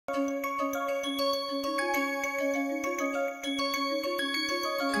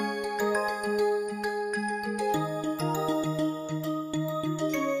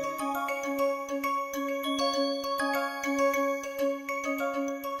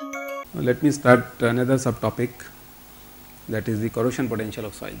Let me start another subtopic, that is the corrosion potential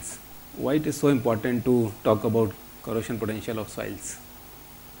of soils. Why it is so important to talk about corrosion potential of soils?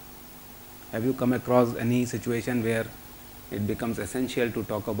 Have you come across any situation where it becomes essential to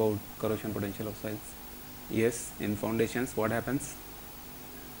talk about corrosion potential of soils? Yes, in foundations what happens?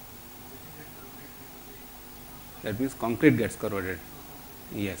 That means concrete gets corroded.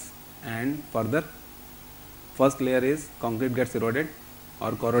 Yes, and further, first layer is concrete gets eroded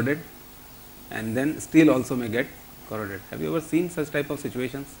or corroded, and then steel also may get corroded. Have you ever seen such type of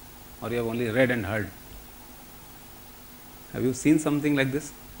situations, or you have only read and heard? Have you seen something like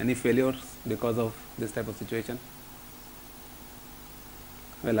this? Any failures because of this type of situation?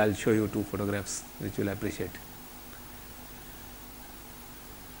 Well, I will show you two photographs which you will appreciate.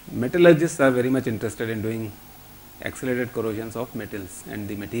 Metallurgists are very much interested in doing accelerated corrosions of metals and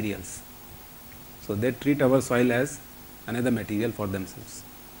the materials. So, they treat our soil as another material for themselves,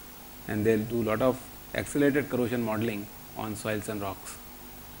 and they will do lot of accelerated corrosion modeling on soils and rocks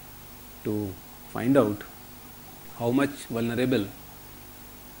to find out how much vulnerable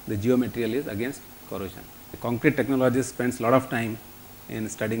the geomaterial is against corrosion. The concrete technologist spends a lot of time in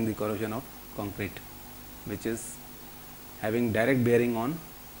studying the corrosion of concrete, which is having direct bearing on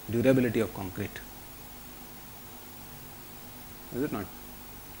durability of concrete. Is it not?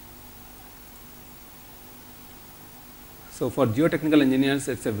 So, for geotechnical engineers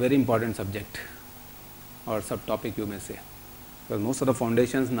it is a very important subject or subtopic, you may say, because most of the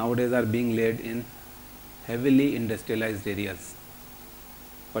foundations nowadays are being laid in heavily industrialized areas,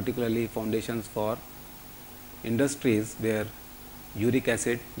 particularly foundations for industries where uric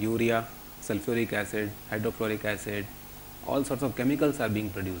acid, urea, sulfuric acid, hydrochloric acid, all sorts of chemicals are being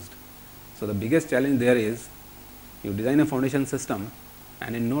produced. So, the biggest challenge there is you design a foundation system,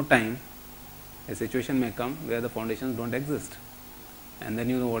 and in no time a situation may come where the foundations do not exist, and then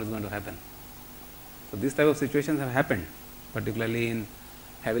you know what is going to happen. So, this type of situations have happened, particularly in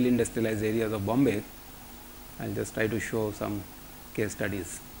heavily industrialized areas of Bombay. I will just try to show some case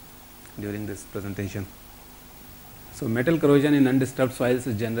studies during this presentation. So, metal corrosion in undisturbed soils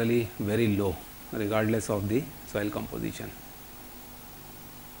is generally very low regardless of the soil composition.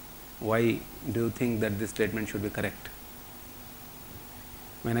 Why do you think that this statement should be correct?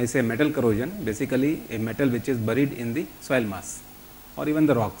 When I say metal corrosion, basically a metal which is buried in the soil mass or even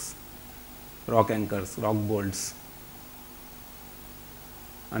the rocks, rock anchors, rock bolts,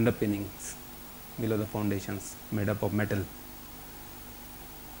 underpinnings below the foundations made up of metal,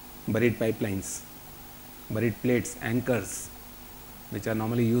 buried pipelines, buried plates, anchors which are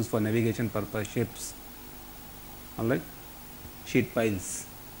normally used for navigation purpose, ships, alright, sheet piles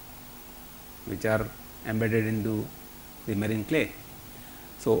which are embedded into the marine clay.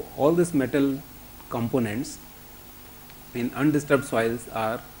 So, all these metal components in undisturbed soils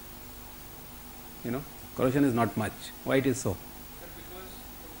are, corrosion is not much. Why it is so? Because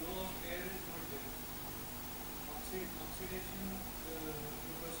the flow of air is not there. Oxidation,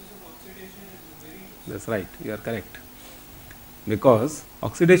 the process of oxidation is very low. That is right, you are correct. Because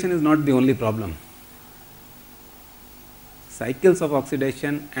oxidation is not the only problem. Cycles of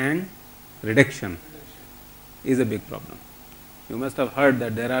oxidation and reduction is a big problem. You must have heard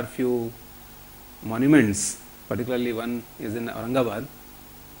that there are few monuments, particularly one is in Aurangabad,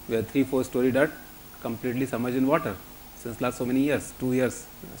 where 3-4 story dirt completely submerged in water since last so many years, 2 years.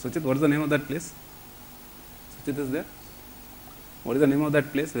 Suchit, what is the name of that place? Suchit is there? What is the name of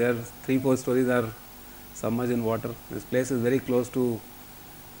that place where 3-4 stories are submerged in water? This place is very close to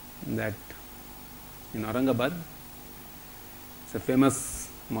that in Aurangabad. It's a famous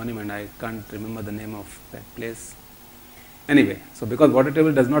monument, I can't remember the name of that place. Anyway, so because water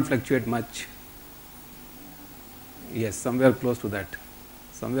table does not fluctuate much, yes, somewhere close to that.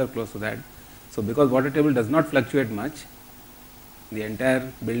 So, because water table does not fluctuate much, the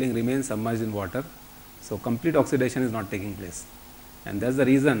entire building remains submerged in water. So, complete oxidation is not taking place, and that is the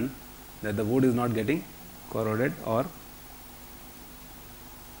reason that the wood is not getting corroded or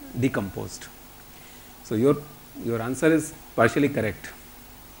decomposed. So, your answer is partially correct,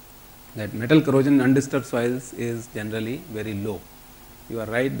 that metal corrosion in undisturbed soils is generally very low. You are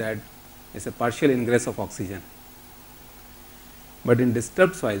right that it is a partial ingress of oxygen, but in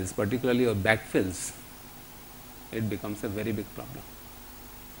disturbed soils, particularly your backfills, it becomes a very big problem.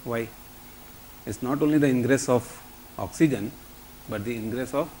 Why? It is not only the ingress of oxygen, but the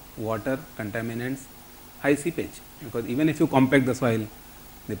ingress of water, contaminants, high seepage, because even if you compact the soil,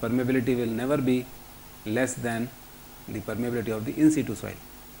 the permeability will never be less than the permeability of the in situ soil,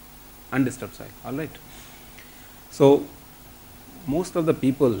 undisturbed soil, alright. So, most of the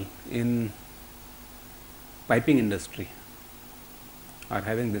people in piping industry are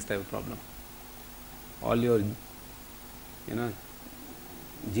having this type of problem. All your,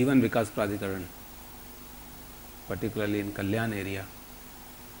 Jeevan Vikas Pradhikaran, particularly in Kalyan area,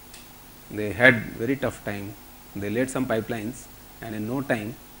 they had very tough time. They laid some pipelines, and in no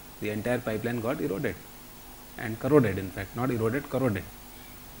time the entire pipeline got eroded and corroded, in fact, not eroded, corroded.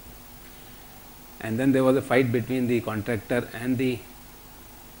 And then there was a fight between the contractor and the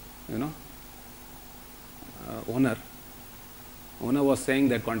owner. Owner was saying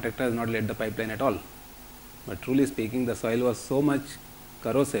that contractor has not laid the pipeline at all, but truly speaking, the soil was so much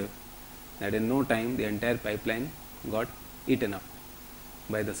corrosive that in no time the entire pipeline got eaten up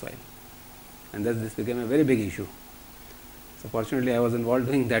by the soil, and thus this became a very big issue. So fortunately I was involved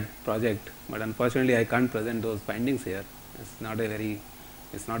in that project, but unfortunately I can't present those findings here. It's not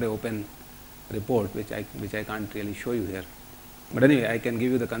an open report which I can't really show you here. But anyway, I can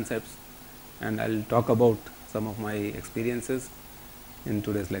give you the concepts, and I'll talk about some of my experiences in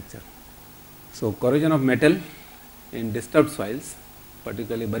today's lecture. So corrosion of metal in disturbed soils,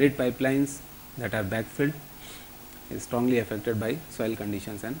 particularly buried pipelines that are backfilled, is strongly affected by soil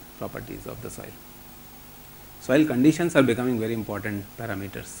conditions and properties of the soil. Soil conditions are becoming very important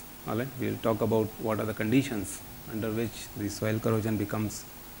parameters. All right, we will talk about what are the conditions under which the soil corrosion becomes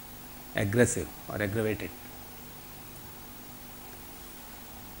aggressive or aggravated.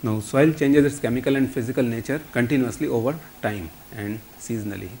 Now, soil changes its chemical and physical nature continuously over time and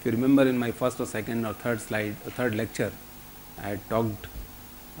seasonally. If you remember in my first or second or third lecture, I had talked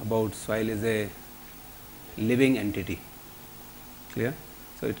about soil is a living entity. Clear?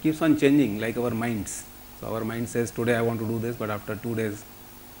 So it keeps on changing like our minds. So our mind says today I want to do this, but after 2 days,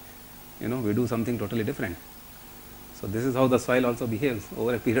 we do something totally different. So this is how the soil also behaves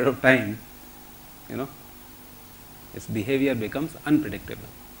over a period of time. Its behavior becomes unpredictable.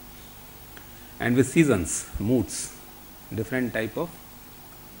 And with seasons, moods, different type of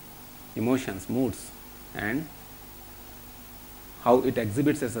emotions, moods, and how it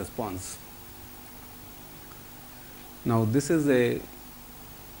exhibits its response. Now this is a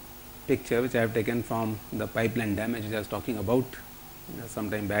picture which I have taken from the pipeline damage which I was talking about some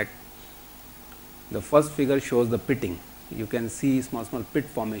time back. The first figure shows the pitting. You can see small pit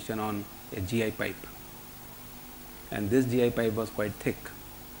formation on a GI pipe, and this GI pipe was quite thick,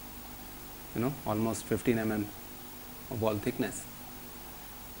 almost 15 mm of wall thickness.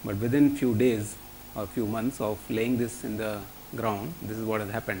 But within few days or few months of laying this in the ground, this is what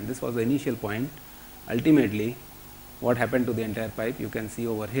has happened. This was the initial point. Ultimately, what happened to the entire pipe, you can see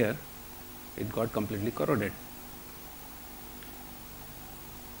over here, it got completely corroded.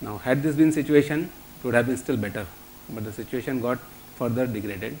 Now, had this been situation, it would have been still better, but the situation got further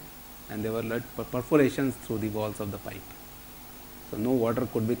degraded, and there were perforations through the walls of the pipe. So no water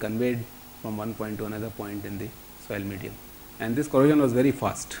could be conveyed from one point to another point in the soil medium, and this corrosion was very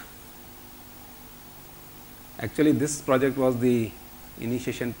fast. Actually, this project was the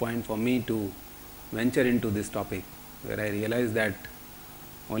initiation point for me to venture into this topic, where I realized that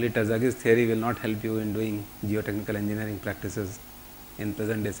only Terzaghis theory will not help you in doing geotechnical engineering practices in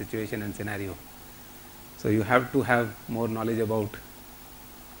present day situation and scenario. So you have to have more knowledge about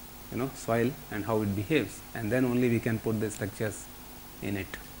soil and how it behaves, and then only we can put the structures in it.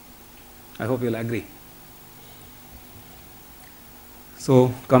 I hope you will agree.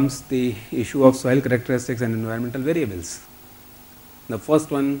 So comes the issue of soil characteristics and environmental variables. The first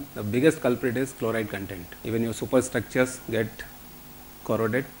one, the biggest culprit, is chloride content. Even your superstructures get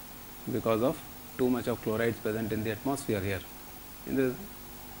corroded because of too much of chlorides present in the atmosphere here in the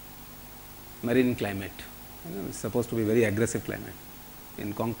marine climate. It's supposed to be very aggressive climate.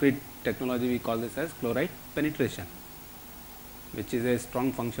 In concrete technology, we call this as chloride penetration, which is a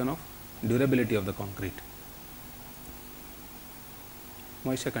strong function of durability of the concrete.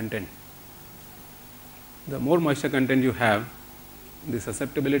 Moisture content. The more moisture content you have, the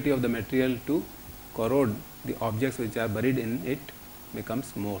susceptibility of the material to corrode the objects which are buried in it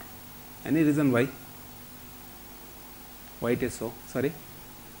becomes more. Any reason why? Why it is so? Sorry?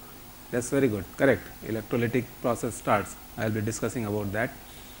 That's very good. Correct. Electrolytic process starts. I will be discussing about that.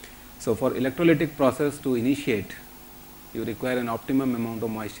 So for electrolytic process to initiate, you require an optimum amount of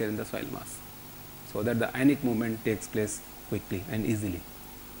moisture in the soil mass, so that the ionic movement takes place quickly and easily.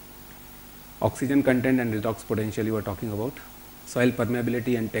 Oxygen content and redox potential you are talking about. Soil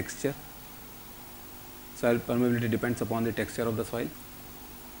permeability and texture. Soil permeability depends upon the texture of the soil.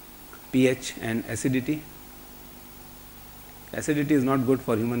 pH and acidity. Acidity is not good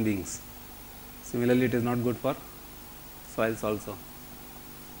for human beings. Similarly, it is not good for soils also.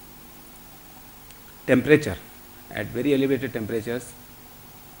 Temperature. At very elevated temperatures,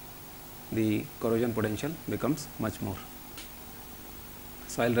 the corrosion potential becomes much more.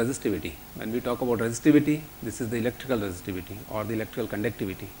 soil resistivity. When we talk about resistivity, this is the electrical resistivity or the electrical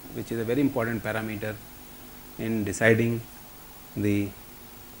conductivity, which is a very important parameter in deciding the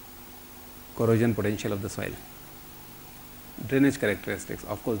corrosion potential of the soil. Drainage characteristics,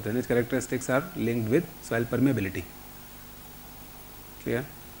 of course, drainage characteristics are linked with soil permeability. Clear?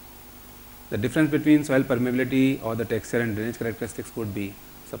 The difference between soil permeability or the texture and drainage characteristics could be,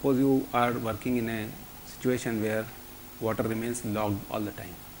 suppose you are working in a situation where water remains logged all the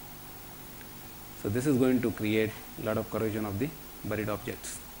time. So, this is going to create a lot of corrosion of the buried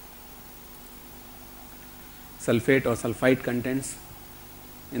objects. Sulfate or sulfite contents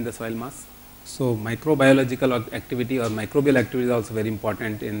in the soil mass. So, microbiological activity or microbial activity is also very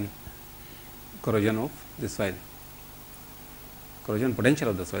important in corrosion of the soil, corrosion potential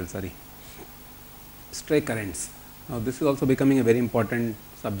of the soil, sorry. Stray currents. Now, this is also becoming a very important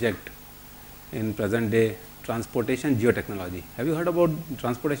subject in present day transportation geotechnology. Have you heard about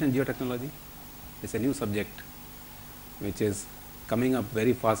transportation geotechnology? It is a new subject which is coming up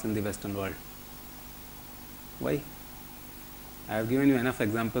very fast in the Western world. Why? I have given you enough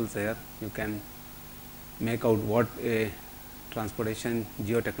examples here. You can make out what a transportation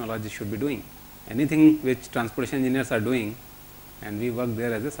geotechnology should be doing. Anything which transportation engineers are doing, and we work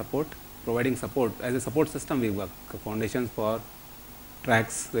there as a support, providing support as a support system. We work foundations for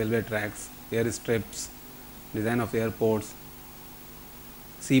tracks, railway tracks, airstrips, design of airports,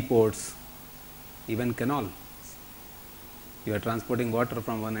 seaports, even canal. You are transporting water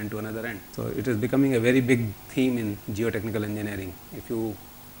from one end to another end. So, it is becoming a very big theme in geotechnical engineering. If you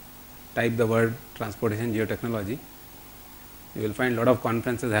type the word transportation geotechnology, you will find a lot of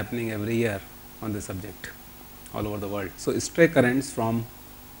conferences happening every year on this subject all over the world. So, stray currents from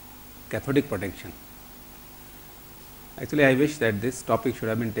cathodic protection. Actually, I wish that this topic should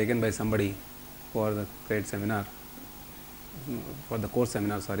have been taken by somebody for the credit seminar, for the course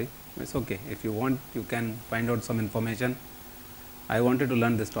seminar, sorry. It is okay. If you want, you can find out some information. I wanted to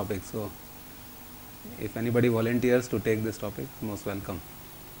learn this topic. So, if anybody volunteers to take this topic, most welcome.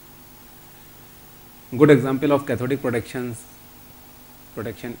 Good example of cathodic protection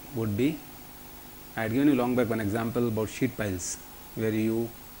would be, I had given you long back one example about sheet piles, where you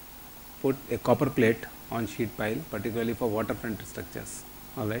put a copper plate on sheet pile, particularly for waterfront structures.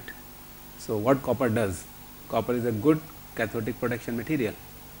 All right. So, what copper does? Copper is a good cathodic protection material.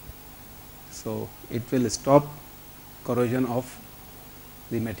 So, it will stop corrosion of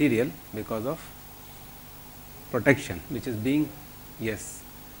the material because of protection which is being, yes.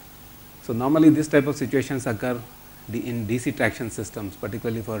 So, normally this type of situations occur in DC traction systems,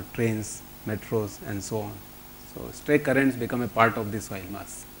 particularly for trains, metros and so on. So, stray currents become a part of the soil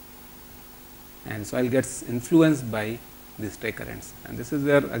mass, and soil gets influenced by the stray currents, and this is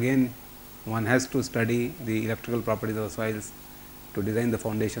where again one has to study the electrical properties of the soils to design the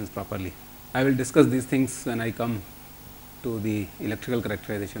foundations properly. I will discuss these things when I come to the electrical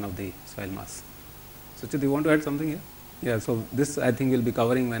characterization of the soil mass. Suchit, do you want to add something here? Yeah, so this I think we will be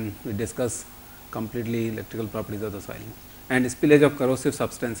covering when we discuss completely electrical properties of the soil and spillage of corrosive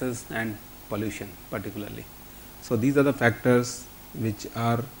substances and pollution particularly. So, these are the factors which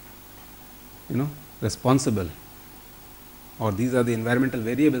are responsible, or these are the environmental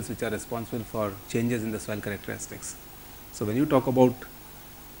variables which are responsible for changes in the soil characteristics. So, when you talk about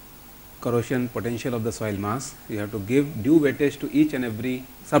corrosion potential of the soil mass, you have to give due weightage to each and every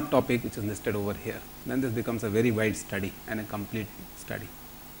subtopic which is listed over here. Then this becomes a very wide study and a complete study.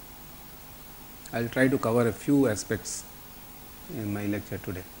 I will try to cover a few aspects in my lecture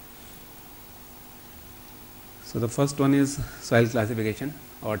today. So, the first one is soil classification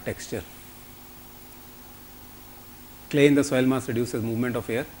or texture. Clay in the soil mass reduces movement of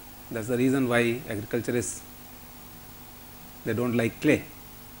air. That is the reason why agriculturists, they do not like clay,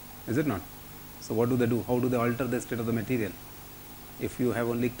 is it not? So, what do they do? How do they alter the state of the material? If you have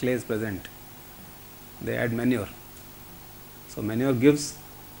only clays present, they add manure. So, manure gives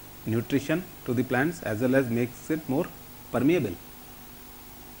nutrition to the plants as well as makes it more permeable.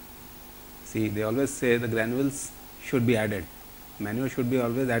 See, they always say the granules should be added. Manure should be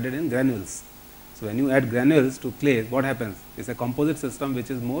always added in granules. So, when you add granules to clay, what happens? It is a composite system which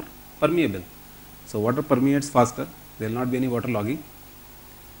is more permeable. So, water permeates faster, there will not be any water logging.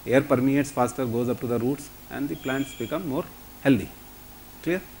 Air permeates faster, goes up to the roots, and the plants become more healthy.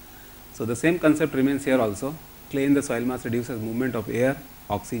 Clear? So, the same concept remains here also. Clay in the soil mass reduces movement of air,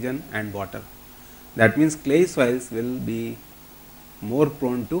 oxygen and water. That means, clay soils will be more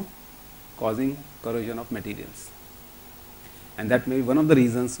prone to causing corrosion of materials, and that may be one of the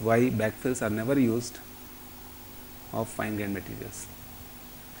reasons why backfills are never used of fine grained materials.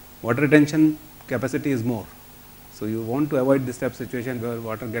 Water retention capacity is more, So you want to avoid this type of situation where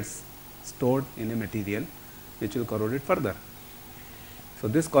water gets stored in a material which will corrode it further. So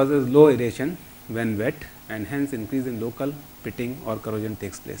this causes low aeration when wet, and hence increase in local pitting or corrosion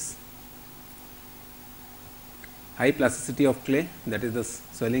takes place. High plasticity of clay, that is the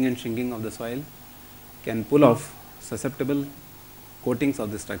swelling and shrinking of the soil, can pull off susceptible coatings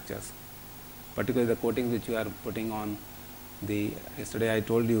of the structures, particularly the coatings which you are putting on the, yesterday I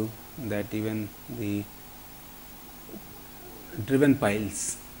told you that even the driven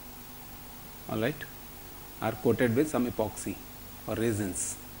piles, all right, are coated with some epoxy or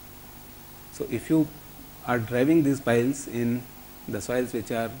resins. So if you are driving these piles in the soils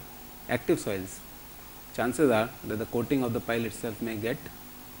which are active soils, chances are that the coating of the pile itself may get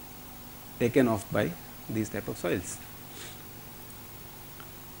taken off by these type of soils.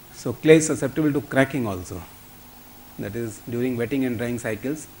 So clay is susceptible to cracking also, that is during wetting and drying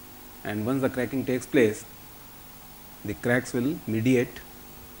cycles, and once the cracking takes place, the cracks will mediate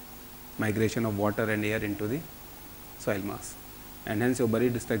migration of water and air into the soil mass, and hence your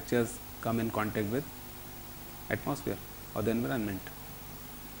buried structures come in contact with atmosphere or the environment.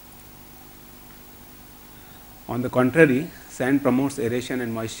 On the contrary, sand promotes aeration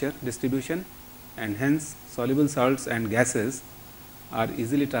and moisture distribution, and hence soluble salts and gases are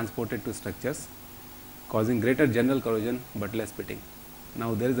easily transported to structures, causing greater general corrosion but less pitting.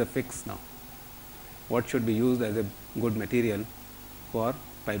 Now there is a fix now. What should be used as a good material for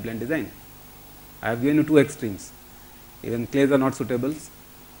pipeline design? I have given you two extremes. Even clays are not suitable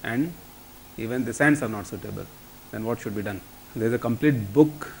and even the sands are not suitable. Then what should be done? There is a complete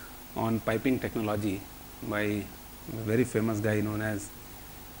book on piping technology by a very famous guy known as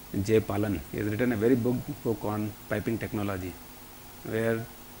J. Palan. He has written a very big book on piping technology, where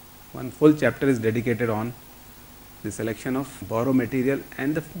one full chapter is dedicated on the selection of borrow material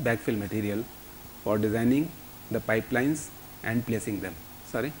and the backfill material for designing the pipelines and placing them.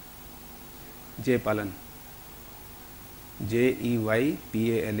 Sorry, J. Palan,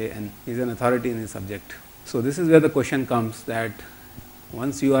 Jeypalan. He is an authority in this subject. So this is where the question comes, that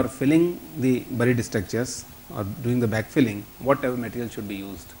once you are filling the buried structures or doing the backfilling, whatever material should be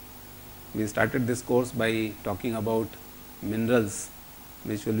used. We started this course by talking about minerals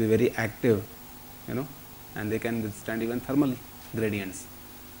which will be very active, and they can withstand even thermal gradients.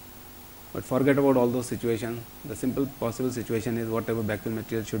 But forget about all those situations. The simple possible situation is whatever backfill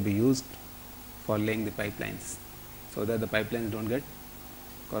material should be used for laying the pipelines, so that the pipelines don't get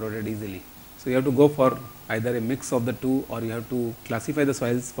corroded easily. So you have to go for either a mix of the two, or you have to classify the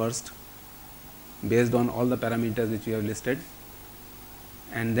soils first based on all the parameters which we have listed,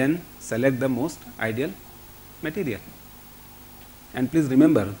 and then select the most ideal material. And please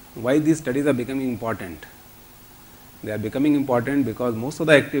remember why these studies are becoming important. They are becoming important because most of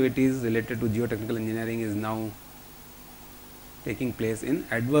the activities related to geotechnical engineering is now taking place in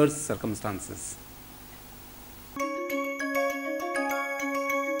adverse circumstances.